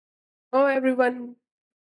Hello everyone.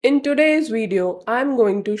 In today's video, I'm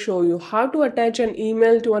going to show you how to attach an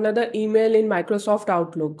email to another email in Microsoft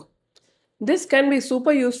Outlook. This can be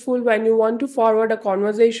super useful when you want to forward a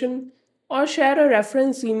conversation or share a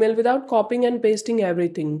reference email without copying and pasting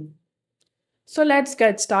everything. So let's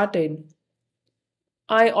get started.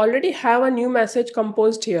 I already have a new message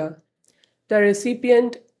composed here. The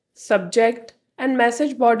recipient, subject, and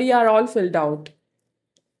message body are all filled out.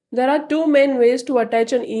 There are two main ways to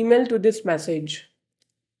attach an email to this message.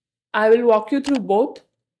 I will walk you through both,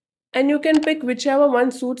 and you can pick whichever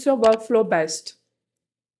one suits your workflow best.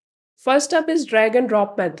 First up is drag and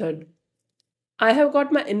drop method. I have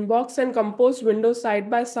got my inbox and compose windows side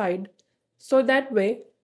by side, so that way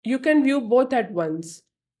you can view both at once.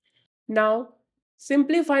 Now,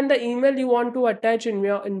 simply find the email you want to attach in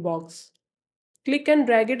your inbox. Click and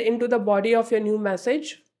drag it into the body of your new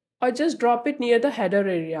message, or just drop it near the header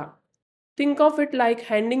area. Think of it like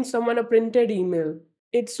handing someone a printed email.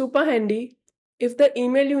 It's super handy if the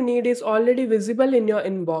email you need is already visible in your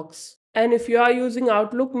inbox. And if you are using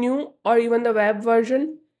Outlook New or even the web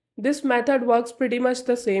version, this method works pretty much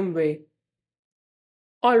the same way.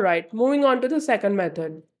 Alright, moving on to the second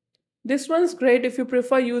method. This one's great if you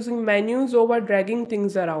prefer using menus over dragging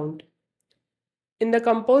things around. In the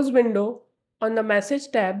Compose window, on the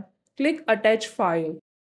Message tab, click Attach File.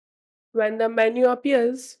 When the menu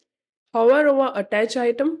appears, hover over Attach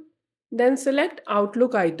Item, then select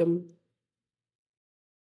Outlook Item.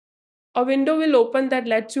 A window will open that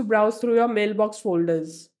lets you browse through your mailbox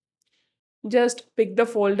folders. Just pick the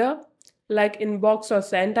folder, like Inbox or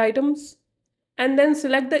Sent items, and then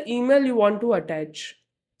select the email you want to attach.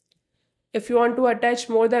 If you want to attach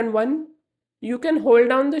more than one, you can hold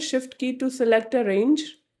down the Shift key to select a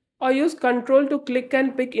range, or use Ctrl to click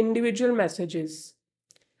and pick individual messages.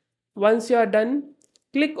 Once you are done,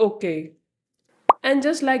 click OK. And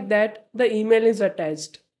just like that, the email is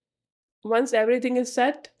attached. Once everything is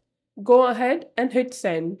set, go ahead and hit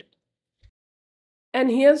Send. And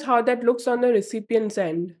here's how that looks on the recipient's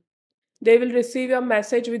end. They will receive your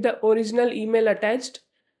message with the original email attached,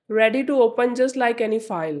 ready to open just like any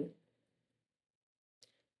file.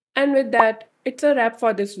 And with that, it's a wrap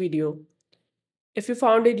for this video. If you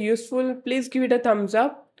found it useful, please give it a thumbs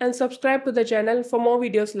up and subscribe to the channel for more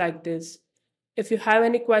videos like this. If you have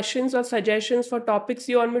any questions or suggestions for topics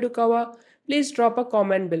you want me to cover, please drop a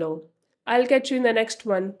comment below. I'll catch you in the next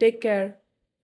one. Take care.